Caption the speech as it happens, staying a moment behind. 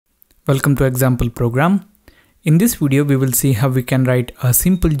Welcome to example program. In this video, we will see how we can write a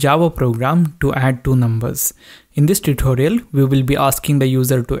simple Java program to add two numbers. In this tutorial, we will be asking the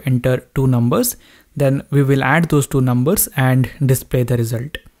user to enter two numbers. Then we will add those two numbers and display the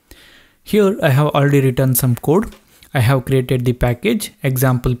result. Here I have already written some code. I have created the package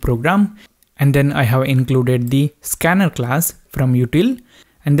example program, and then I have included the scanner class from util,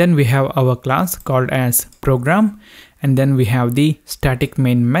 and then we have our class called as program, and then we have the static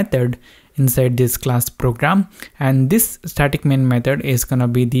main method inside this class program, and this static main method is gonna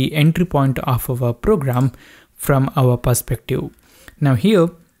be the entry point of our program from our perspective. Now here,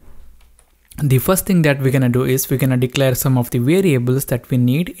 the first thing that we're gonna do is we're gonna declare some of the variables that we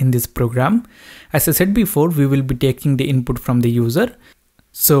need in this program. As I said before, we will be taking the input from the user.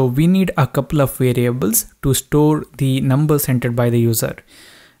 So we need a couple of variables to store the numbers entered by the user.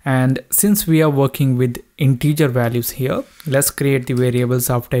 And since we are working with integer values here, let's create the variables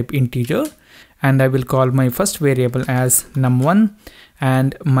of type integer, and I will call my first variable as num1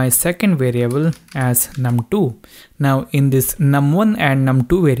 and my second variable as num2. Now in this num1 and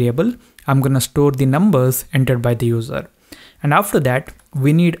num2 variable, I'm gonna store the numbers entered by the user. And after that,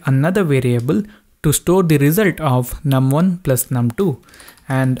 we need another variable to store the result of num1 plus num2,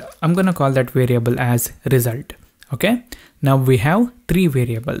 and I'm gonna call that variable as result. Okay, now we have three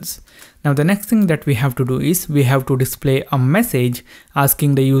variables. Now the next thing that we have to do is we have to display a message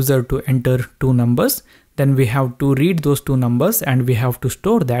asking the user to enter two numbers. Then we have to read those two numbers and we have to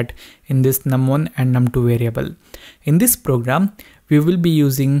store that in this num1 and num2 variable. In this program, we will be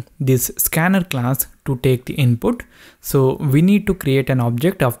using this scanner class to take the input. So we need to create an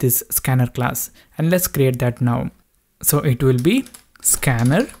object of this scanner class, and let's create that now. So it will be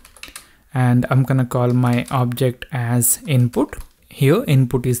scanner, and I'm gonna call my object as input. Here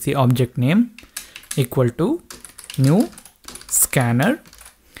input is the object name, equal to new scanner,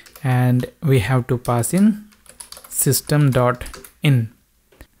 and we have to pass in system.in.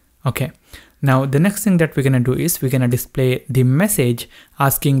 Okay, now the next thing that we're gonna do is we're gonna display the message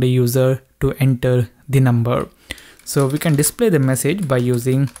asking the user to enter the number. So we can display the message by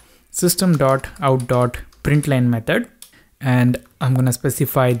using system.out.println method, and I'm gonna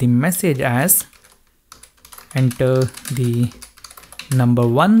specify the message as enter the number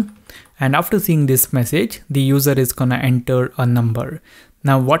 1, and after seeing this message, the user is gonna enter a number.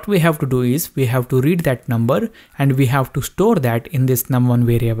 Now what we have to do is we have to read that number and we have to store that in this num1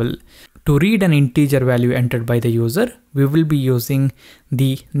 variable. To read an integer value entered by the user, we will be using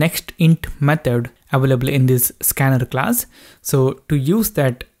the nextInt method available in this scanner class. So to use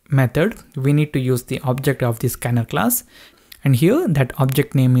that method, we need to use the object of the scanner class, and here that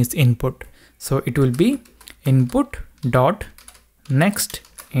object name is input. So it will be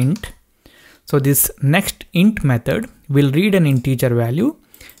input.nextInt. So this nextInt method will read an integer value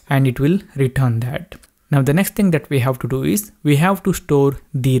and it will return that. Now the next thing that we have to do is we have to store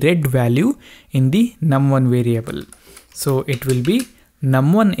the read value in the num1 variable. So it will be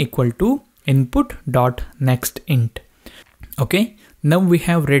num1 equal to input.nextInt. Okay, now we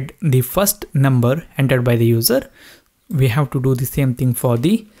have read the first number entered by the user. We have to do the same thing for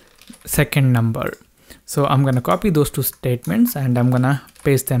the second number. So I'm gonna copy those two statements and I'm gonna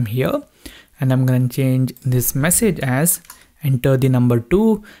paste them here, and I'm gonna change this message as enter the number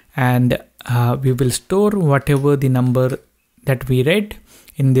 2, and we will store whatever the number that we read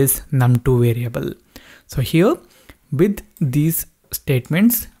in this num2 variable. So here with these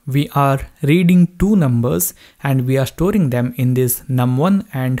statements, we are reading two numbers and we are storing them in this num1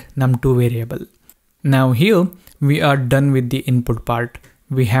 and num2 variable. Now here we are done with the input part.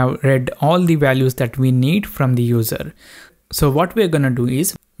 We have read all the values that we need from the user. So what we're gonna do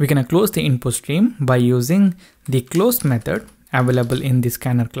is we're gonna close the input stream by using the close method available in the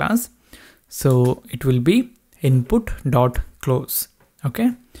scanner class. So it will be input.close.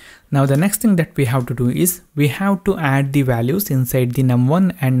 Okay. Now the next thing that we have to do is we have to add the values inside the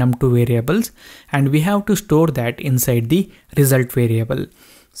num1 and num2 variables, and we have to store that inside the result variable.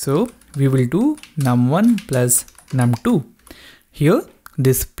 So we will do num1 plus num2. Here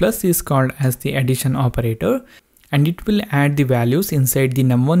this plus is called as the addition operator, and it will add the values inside the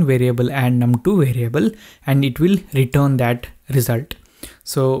num1 variable and num2 variable, and it will return that result.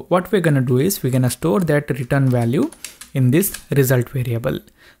 So what we're gonna do is we're gonna store that return value in this result variable.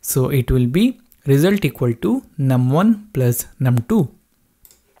 So it will be result equal to num1 plus num2.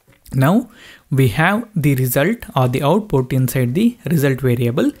 Now we have the result or the output inside the result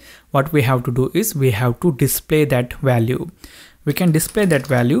variable. What we have to do is we have to display that value. We can display that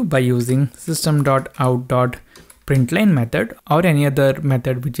value by using system.out.println method or any other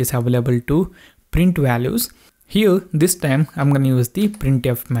method which is available to print values. Here, this time I'm going to use the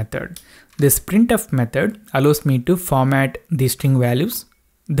printf method. This printf method allows me to format the string values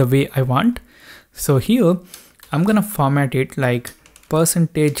the way I want. So here I'm going to format it like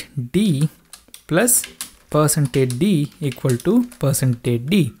 %d plus %d equal to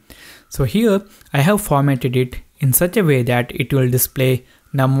 %d. So here I have formatted it in such a way that it will display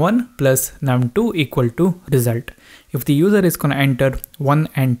num1 plus num2 equal to result. If the user is going to enter 1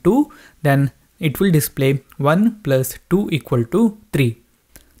 and 2, then it will display 1 plus 2 equal to 3.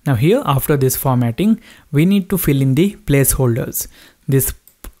 Now here, after this formatting, we need to fill in the placeholders.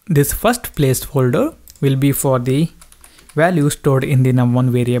 This first placeholder will be for the value stored in the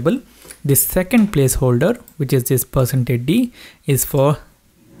num1 variable. This second placeholder, which is this %d, is for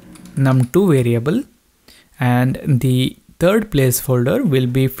num2 variable, and the third placeholder will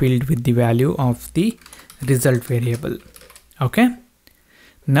be filled with the value of the result variable. Okay.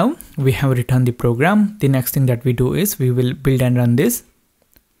 Now we have written the program. The next thing that we do is we will build and run this.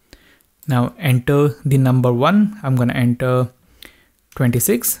 Now enter the number 1. I'm going to enter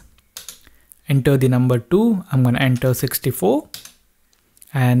 26. Enter the number 2. I'm going to enter 64.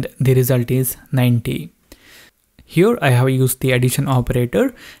 And the result is 90. Here I have used the addition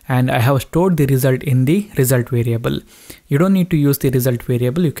operator and I have stored the result in the result variable. You don't need to use the result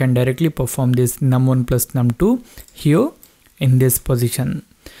variable. You can directly perform this num1 plus num2 here in this position.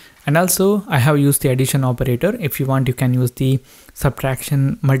 And also I have used the addition operator. If you want, you can use the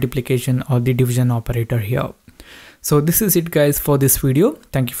subtraction, multiplication or the division operator here. So this is it guys for this video.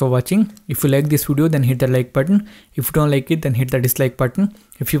 Thank you for watching. If you like this video, then hit the like button. If you don't like it, then hit the dislike button.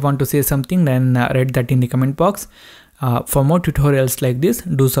 If you want to say something, then write that in the comment box. For more tutorials like this,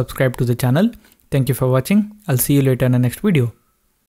 do subscribe to the channel. Thank you for watching. I'll see you later in the next video.